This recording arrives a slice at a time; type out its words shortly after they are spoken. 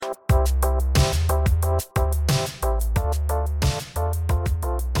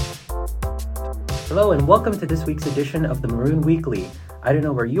Hello and welcome to this week's edition of the Maroon Weekly. I don't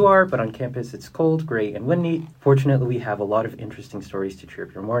know where you are, but on campus it's cold, gray, and windy. Fortunately, we have a lot of interesting stories to cheer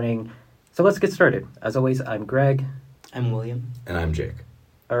up your morning. So let's get started. As always, I'm Greg. I'm William. And I'm Jake.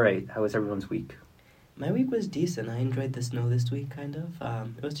 All right, how was everyone's week? My week was decent. I enjoyed the snow this week, kind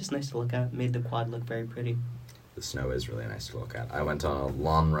of. It was just nice to look at. Made the quad look very pretty. The snow is really nice to look at. I went on a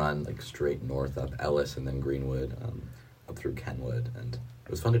long run, straight north up Ellis and then Greenwood, up through Kenwood, and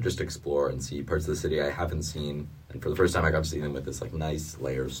it was fun to just explore and see parts of the city I haven't seen. And for the first time, I got to see them with this nice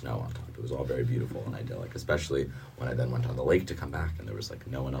layer of snow on top. It was all very beautiful and idyllic, especially when I then went on the lake to come back and there was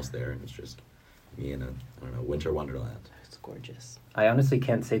no one else there, and it was just me in a winter wonderland. It's gorgeous. I honestly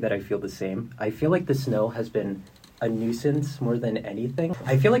can't say that I feel the same. I feel like the snow has been a nuisance more than anything.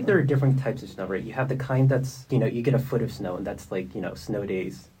 I feel like there are different types of snow, right? You have the kind that's, you get a foot of snow and that's snow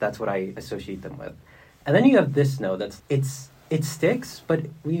days. That's what I associate them with. And then you have this snow it sticks, but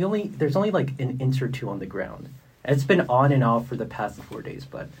there's only an inch or two on the ground. And it's been on and off for the past 4 days,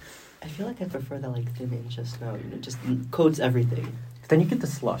 but I feel like I prefer the thin inch of snow. It just coats everything. Then you get the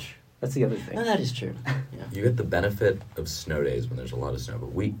slush. That's the other thing. No, that is true. Yeah. You get the benefit of snow days when there's a lot of snow, but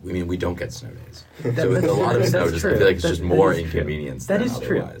we don't get snow days. So with a lot of snow, I feel like it's just more inconvenience than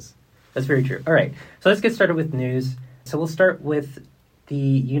otherwise. True. That's very true. All right, so let's get started with news. So we'll start with the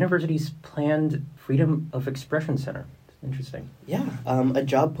university's planned Freedom of Expression Center. Interesting. Yeah, a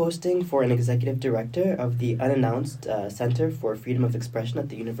job posting for an executive director of the unannounced Center for Freedom of Expression at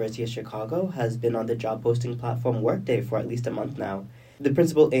the University of Chicago has been on the job posting platform Workday for at least a month now. The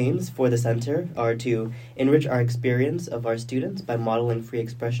principal aims for the center are to enrich our experience of our students by modeling free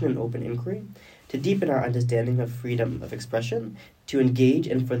expression and open inquiry, to deepen our understanding of freedom of expression, to engage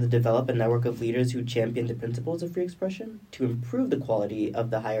and further develop a network of leaders who champion the principles of free expression, to improve the quality of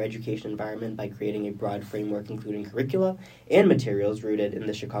the higher education environment by creating a broad framework including curricula and materials rooted in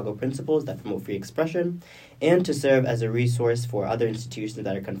the Chicago principles that promote free expression, and to serve as a resource for other institutions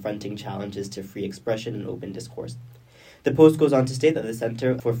that are confronting challenges to free expression and open discourse. The post goes on to state that the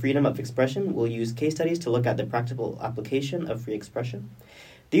Center for Freedom of Expression will use case studies to look at the practical application of free expression.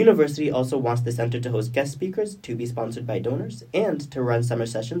 The university also wants the center to host guest speakers, to be sponsored by donors, and to run summer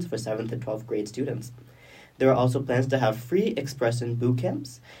sessions for 7th and 12th grade students. There are also plans to have free expression boot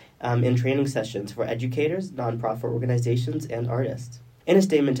camps and training sessions for educators, nonprofit organizations, and artists. In a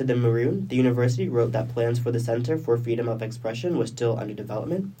statement to the Maroon, the university wrote that plans for the Center for Freedom of Expression were still under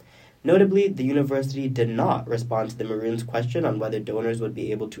development. Notably, the university did not respond to the Maroon's question on whether donors would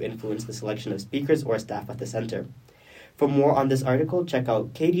be able to influence the selection of speakers or staff at the center. For more on this article, check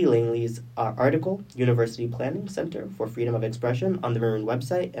out Katie Langley's article, University Planning Center for Freedom of Expression, on the Maroon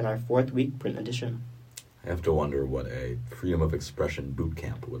website and our 4th week print edition. I have to wonder what a freedom of expression boot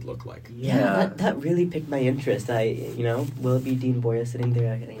camp would look like. Yeah, that really piqued my interest. Will it be Dean Boyer sitting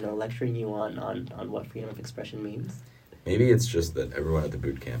there, lecturing you on what freedom of expression means? Maybe it's just that everyone at the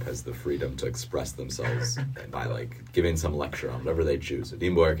boot camp has the freedom to express themselves by giving some lecture on whatever they choose. So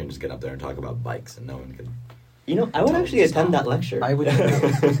Dean Boyer can just get up there and talk about bikes, and no one can. I would actually attend that lecture. I would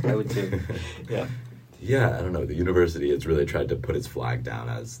too. I would too. Yeah. Yeah, I don't know. The university has really tried to put its flag down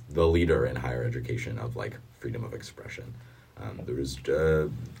as the leader in higher education of freedom of expression. There was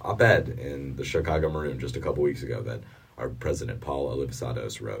an op-ed in the Chicago Maroon just a couple weeks ago that our president, Paul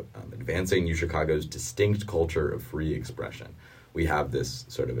Alivisatos, wrote, advancing UChicago's distinct culture of free expression. We have this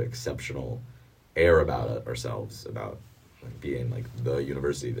sort of exceptional air about ourselves, about being the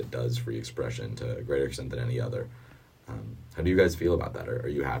university that does free expression to a greater extent than any other. How do you guys feel about that? Are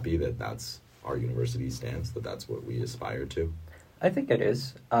you happy that that's our university stance, that that's what we aspire to? I think it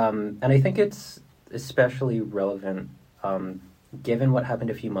is. And I think it's especially relevant given what happened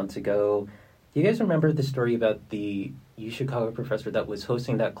a few months ago. Do you guys remember the story about the UChicago professor that was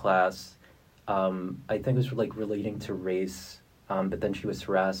hosting that class? I think it was relating to race, but then she was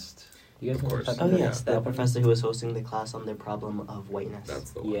harassed. You guys of course. Oh, yes, the professor who was hosting the class on the problem of whiteness. That's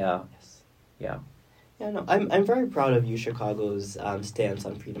the one. Yeah. Yes. Yeah. Yeah, no, I'm very proud of UChicago's stance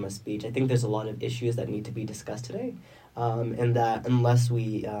on freedom of speech. I think there's a lot of issues that need to be discussed today, and that unless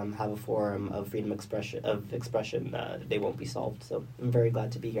we have a forum of freedom of expression, they won't be solved. So I'm very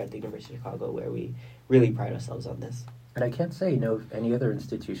glad to be here at the University of Chicago, where we really pride ourselves on this. And I can't say of any other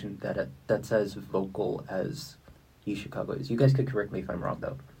institution that's as vocal as UChicago is. You guys could correct me if I'm wrong,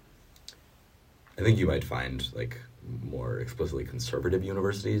 though. I think you might find more explicitly conservative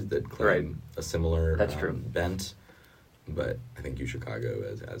universities that claim a similar bent, but I think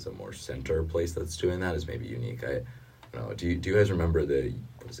UChicago as a more center place that's doing that is maybe unique. I don't know. Do you guys remember the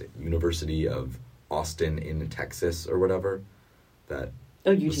University of Austin in Texas or whatever? That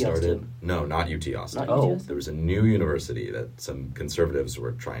Oh, was UT started. Austin. No, not UT Austin. Not Oh. UT Austin? There was a new university that some conservatives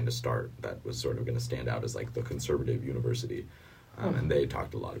were trying to start that was sort of going to stand out as like the conservative university. And they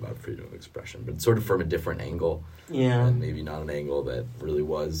talked a lot about freedom of expression, but sort of from a different angle. Yeah. And maybe not an angle that really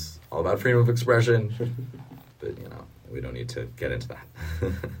was all about freedom of expression. But, we don't need to get into that.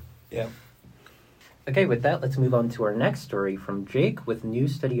 Yeah. Okay, with that, let's move on to our next story from Jake with new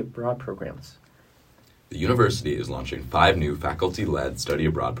study abroad programs. The university is launching 5 new faculty-led study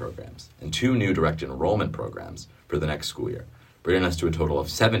abroad programs and 2 new direct enrollment programs for the next school year, bringing us to a total of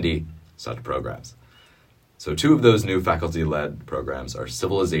 70 such programs. So 2 of those new faculty-led programs are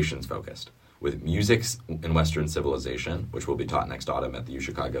civilizations-focused, with music in Western civilization, which will be taught next autumn at the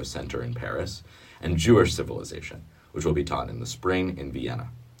UChicago Center in Paris, and Jewish civilization, which will be taught in the spring in Vienna.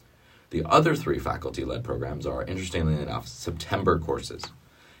 The other 3 faculty-led programs are, interestingly enough, September courses.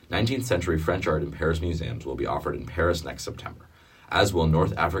 19th century French art in Paris museums will be offered in Paris next September, as will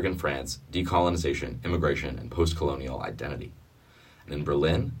North African France, decolonization, immigration, and post-colonial identity. And in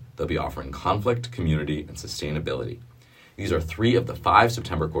Berlin, they'll be offering conflict, community, and sustainability. These are 3 of the 5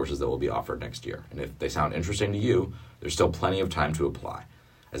 September courses that will be offered next year, and if they sound interesting to you, there's still plenty of time to apply,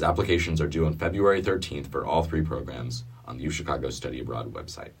 as applications are due on February 13th for all 3 programs on the UChicago Study Abroad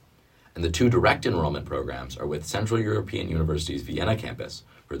website. And the 2 direct enrollment programs are with Central European University's Vienna campus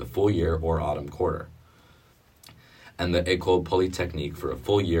for the full year or autumn quarter, and the École Polytechnique for a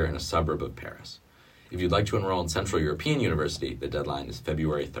full year in a suburb of Paris. If you'd like to enroll in Central European University, the deadline is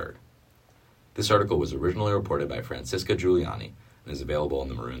February 3rd. This article was originally reported by Francisca Giuliani and is available on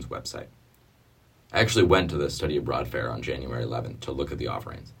the Maroons website. I actually went to the Study Abroad Fair on January 11th to look at the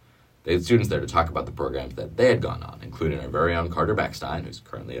offerings. They had students there to talk about the programs that they had gone on, including our very own Carter Beckstein, who's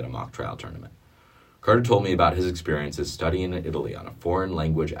currently at a mock trial tournament. Carter told me about his experiences studying in Italy on a foreign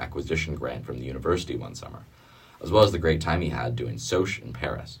language acquisition grant from the university one summer, as well as the great time he had doing Soch in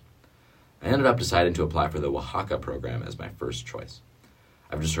Paris. I ended up deciding to apply for the Oaxaca program as my first choice.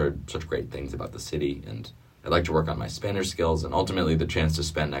 I've just heard such great things about the city, and I'd like to work on my Spanish skills, and ultimately the chance to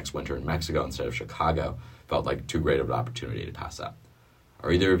spend next winter in Mexico instead of Chicago felt like too great of an opportunity to pass up.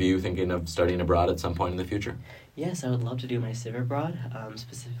 Are either of you thinking of studying abroad at some point in the future? Yes, I would love to do my Civ abroad,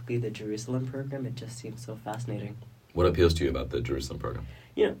 specifically the Jerusalem program. It just seems so fascinating. What appeals to you about the Jerusalem program?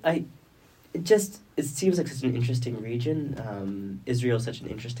 It seems like such an interesting region. Israel is such an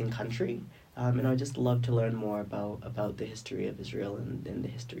interesting country, and I would just love to learn more about the history of Israel and the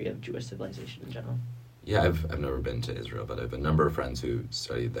history of Jewish civilization in general. Yeah, I've never been to Israel, but I have a number of friends who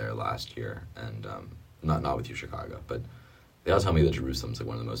studied there last year, and not with UChicago, but they all tell me that Jerusalem's like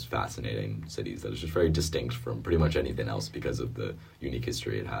one of the most fascinating cities, that is just very distinct from pretty much anything else because of the unique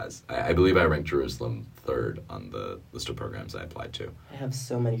history it has. I believe I ranked Jerusalem 3rd on the list of programs I applied to. I have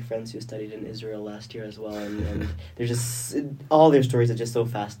so many friends who studied in Israel last year as well, and they're just, all their stories are just so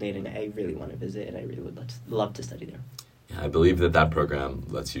fascinating. I really want to visit, and I really would love to study there. Yeah, I believe that program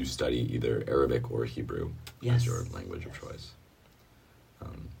lets you study either Arabic or Hebrew as your language of choice.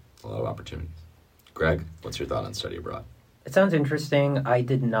 A lot of opportunities. Greg, what's your thought on study abroad? It sounds interesting. I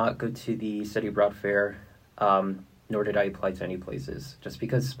did not go to the study abroad fair, nor did I apply to any places, just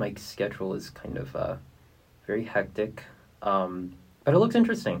because my schedule is kind of very hectic. But it looks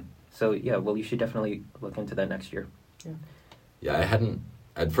interesting. So yeah, well, you should definitely look into that next year. Yeah, I hadn't.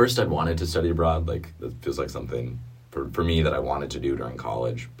 At first, I'd wanted to study abroad. Like, that feels like something for me that I wanted to do during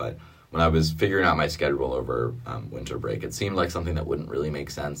college. But when I was figuring out my schedule over winter break, it seemed like something that wouldn't really make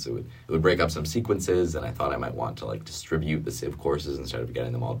sense. It would break up some sequences, and I thought I might want to like distribute the Civ courses instead of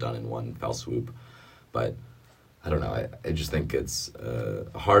getting them all done in one fell swoop. But I don't know. I just think it's a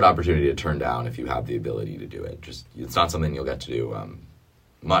hard opportunity to turn down if you have the ability to do it. Just, it's not something you'll get to do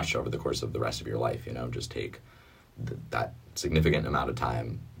much over the course of the rest of your life. Just take that significant amount of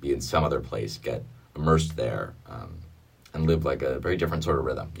time, be in some other place, get immersed there, and live like a very different sort of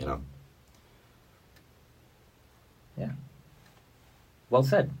rhythm. Yeah. Well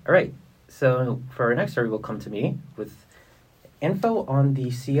said. All right. So for our next story, we'll come to me with info on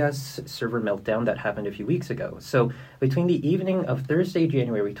the CS server meltdown that happened a few weeks ago. So between the evening of Thursday,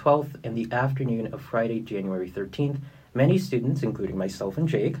 January 12th, and the afternoon of Friday, January 13th, many students, including myself and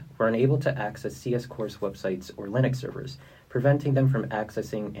Jake, were unable to access CS course websites or Linux servers, preventing them from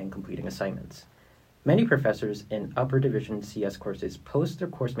accessing and completing assignments. Many professors in upper division CS courses post their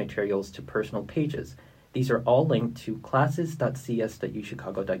course materials to personal pages. These are all linked to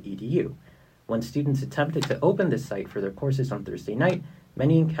classes.cs.uchicago.edu. When students attempted to open this site for their courses on Thursday night,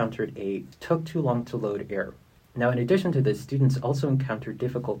 many encountered a "took too long to load" error. Now, in addition to this, students also encountered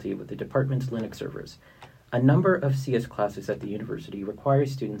difficulty with the department's Linux servers. A number of CS classes at the university require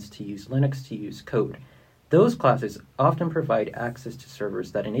students to use Linux to use code. Those classes often provide access to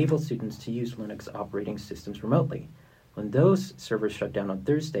servers that enable students to use Linux operating systems remotely. When those servers shut down on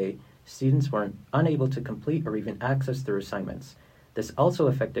Thursday, students were unable to complete or even access their assignments. This also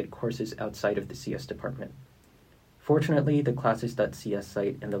affected courses outside of the CS department. Fortunately, the classes.cs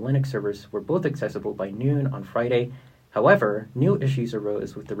site and the Linux servers were both accessible by noon on Friday. However, new issues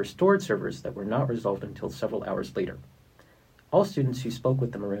arose with the restored servers that were not resolved until several hours later. All students who spoke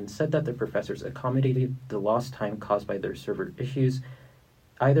with the Maroons said that their professors accommodated the lost time caused by their server issues,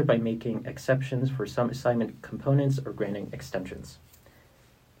 either by making exceptions for some assignment components or granting extensions.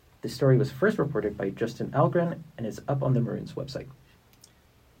 The story was first reported by Justin Algren and is up on the Maroons website.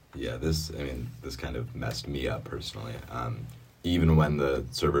 Yeah, this kind of messed me up personally. Even when the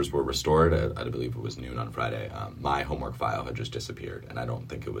servers were restored, I believe it was noon on Friday, my homework file had just disappeared, and I don't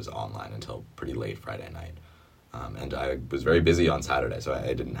think it was online until pretty late Friday night. And I was very busy on Saturday, so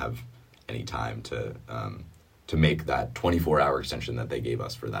I didn't have any time to make that 24-hour extension that they gave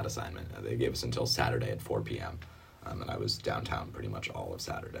us for that assignment. They gave us until Saturday at 4 p.m., and I was downtown pretty much all of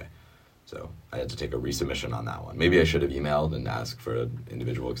Saturday. So I had to take a resubmission on that one. Maybe I should have emailed and asked for an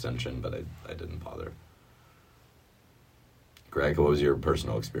individual extension, but I didn't bother. Greg, what was your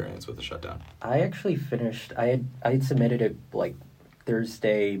personal experience with the shutdown? I actually finished, I had submitted it like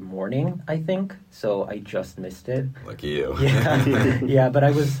Thursday morning, I think, so I just missed it. Lucky you. Yeah, yeah, but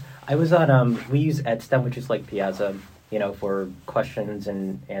I was on, we use EdSTEM, which is like Piazza, for questions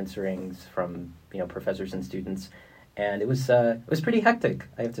and answerings from, professors and students. And it was pretty hectic,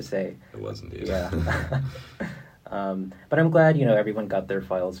 I have to say. It was indeed. Yeah. But I'm glad, everyone got their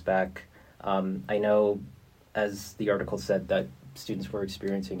files back. I know, as the article said, that students were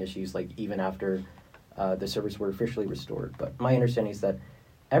experiencing issues like even after the servers were officially restored. But my understanding is that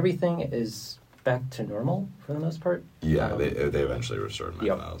everything is back to normal for the most part. Yeah, they eventually restored my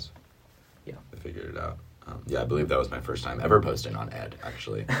files. Yeah. They figured it out. I believe that was my first time ever posting on Ed,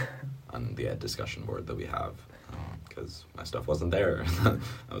 actually, on the Ed discussion board that we have, because my stuff wasn't there.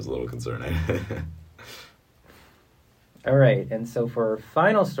 I was a little concerned. All right, and so for our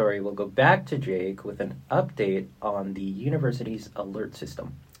final story, we'll go back to Jake with an update on the university's alert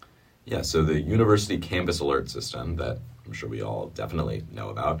system. Yeah, so the university campus alert system that I'm sure we all definitely know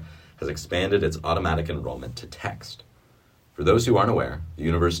about has expanded its automatic enrollment to text. For those who aren't aware, the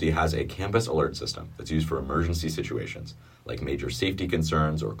university has a campus alert system that's used for emergency situations, like major safety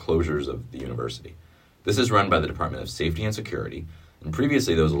concerns or closures of the university. This is run by the Department of Safety and Security, and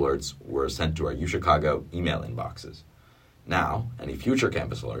previously those alerts were sent to our UChicago email inboxes. Now, any future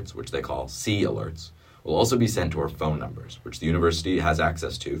campus alerts, which they call C alerts, will also be sent to our phone numbers, which the university has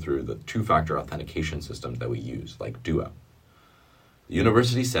access to through the two-factor authentication systems that we use, like Duo. The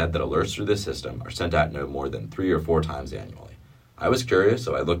university said that alerts through this system are sent out no more than 3 or 4 times annually. I was curious,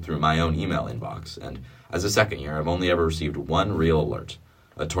 so I looked through my own email inbox, and as a second year, I've only ever received one real alert,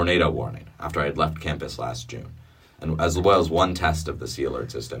 a tornado warning, after I had left campus last June, and as well as one test of the C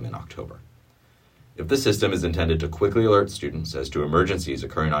alert system in October. If the system is intended to quickly alert students as to emergencies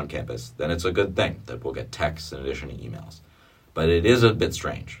occurring on campus, then it's a good thing that we'll get texts in addition to emails. But it is a bit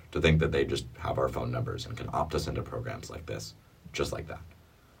strange to think that they just have our phone numbers and can opt us into programs like this, just like that.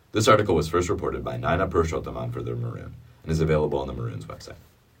 This article was first reported by Naina Purushothaman for the Maroon and is available on the Maroon's website.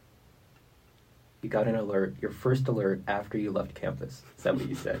 You got an alert, your first alert after you left campus. Is that what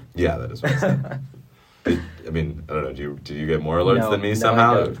you said? Yeah, that is what I said. I don't know, did you get more alerts than me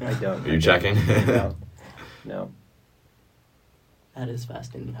somehow? I don't. Are you checking? No. That is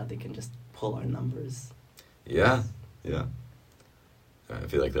fascinating how they can just pull our numbers. Yeah. I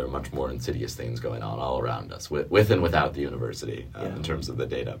feel like there are much more insidious things going on all around us, with and without the university, in terms of the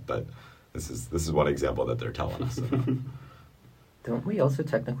data. But this is one example that they're telling us about. Don't we also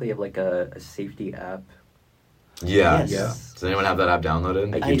technically have like a safety app? Yeah. Yes. Yeah. Does anyone have that app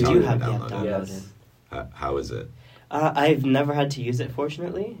downloaded? I do have the app downloaded. Yes. How is it? I've never had to use it,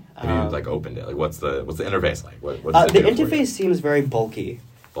 fortunately. Have you opened it? Like, what's the interface like? What the interface seems very bulky.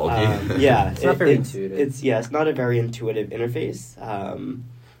 Bulky? Yeah, it's not very intuitive. It's not a very intuitive interface.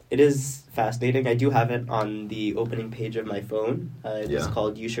 It is fascinating. I do have it on the opening page of my phone. It's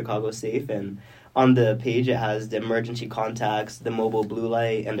called UChicago Safe, and on the page it has the emergency contacts, the mobile blue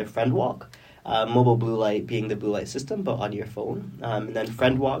light, and the friend walk. Mobile blue light being the blue light system, but on your phone. And then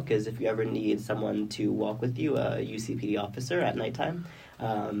friend walk is if you ever need someone to walk with you, a UCPD officer at nighttime.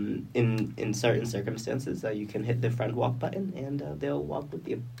 In certain circumstances, you can hit the friend walk button and they'll walk with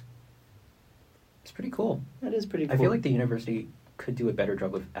you. It's pretty cool. That is pretty cool. I feel like the university could do a better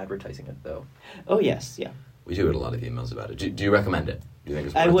job of advertising it, though. Oh, yes, yeah. We do get a lot of emails about it. Do you recommend it? Do you think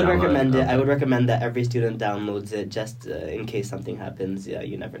it's worth I would downloading? recommend it. Okay. I would recommend that every student downloads it just in case something happens. Yeah,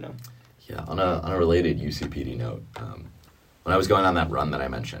 you never know. Yeah, on a related UCPD note, when I was going on that run that I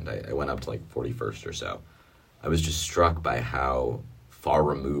mentioned, I went up to like 41st or so. I was just struck by how far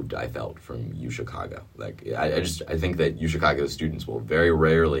removed I felt from UChicago. Like, I think that UChicago students will very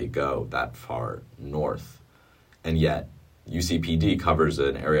rarely go that far north, and yet UCPD covers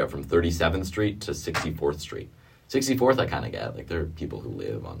an area from 37th Street to 64th Street. 64th I kind of get. Like, there are people who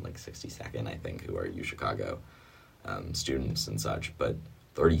live on like 62nd, I think, who are UChicago students and such, but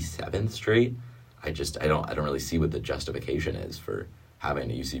 37th Street, I don't really see what the justification is for having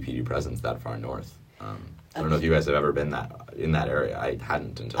a UCPD presence that far north. I don't know if you guys have ever been in that area. I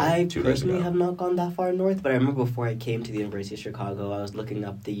hadn't until 2 days ago. I personally have not gone that far north, but I remember before I came to the University of Chicago, I was looking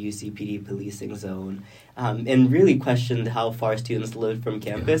up the UCPD policing zone and really questioned how far students lived from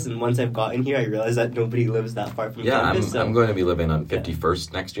campus. And once I've gotten here, I realized that nobody lives that far from campus. I'm going to be living on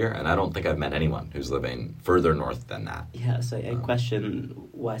 51st next year, and I don't think I've met anyone who's living further north than that. Yeah, so I question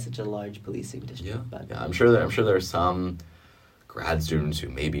why such a large policing district. Yeah, I'm sure there are some grad students who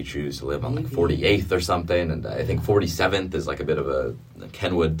maybe choose to live on like 48th or something, and I think 47th is like a bit of a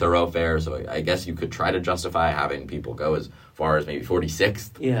Kenwood thoroughfare, so I guess you could try to justify having people go as far as maybe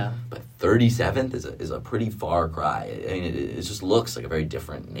 46th. Yeah. But 37th is a pretty far cry. I mean, it just looks like a very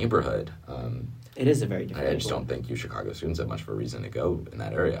different neighborhood. It is a very different I just don't think UChicago students have much of a reason to go in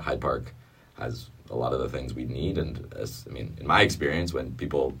that area. Hyde Park has a lot of the things we need, and in my experience, when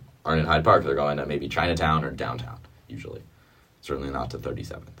people aren't in Hyde Park, they're going to maybe Chinatown or downtown, usually. Certainly not to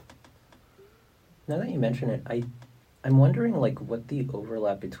 37th. Now that you mention it, I'm wondering like what the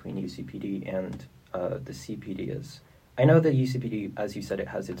overlap between UCPD and the CPD is. I know that UCPD, as you said, it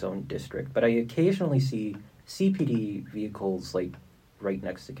has its own district, but I occasionally see CPD vehicles like right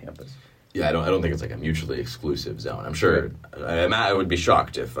next to campus. Yeah, I don't think it's like a mutually exclusive zone. I'm sure. I would be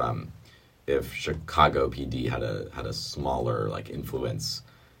shocked if Chicago PD had a smaller like influence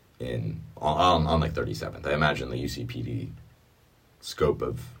on like 37th. I imagine the UCPD scope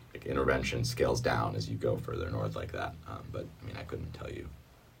of like intervention scales down as you go further north like that. But I mean, I couldn't tell you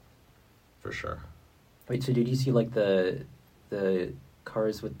for sure. Wait, so did you see like the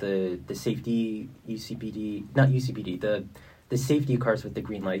cars with the safety not UCPD, the safety cars with the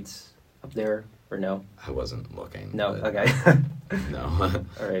green lights up there, or no? I wasn't looking. No, okay. No.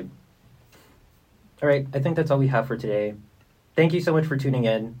 All right, I think that's all we have for today. Thank you so much for tuning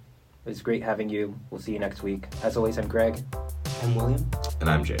in. It was great having you. We'll see you next week. As always, I'm Greg. I'm William. And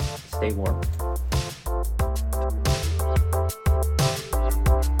I'm Jay. Stay warm.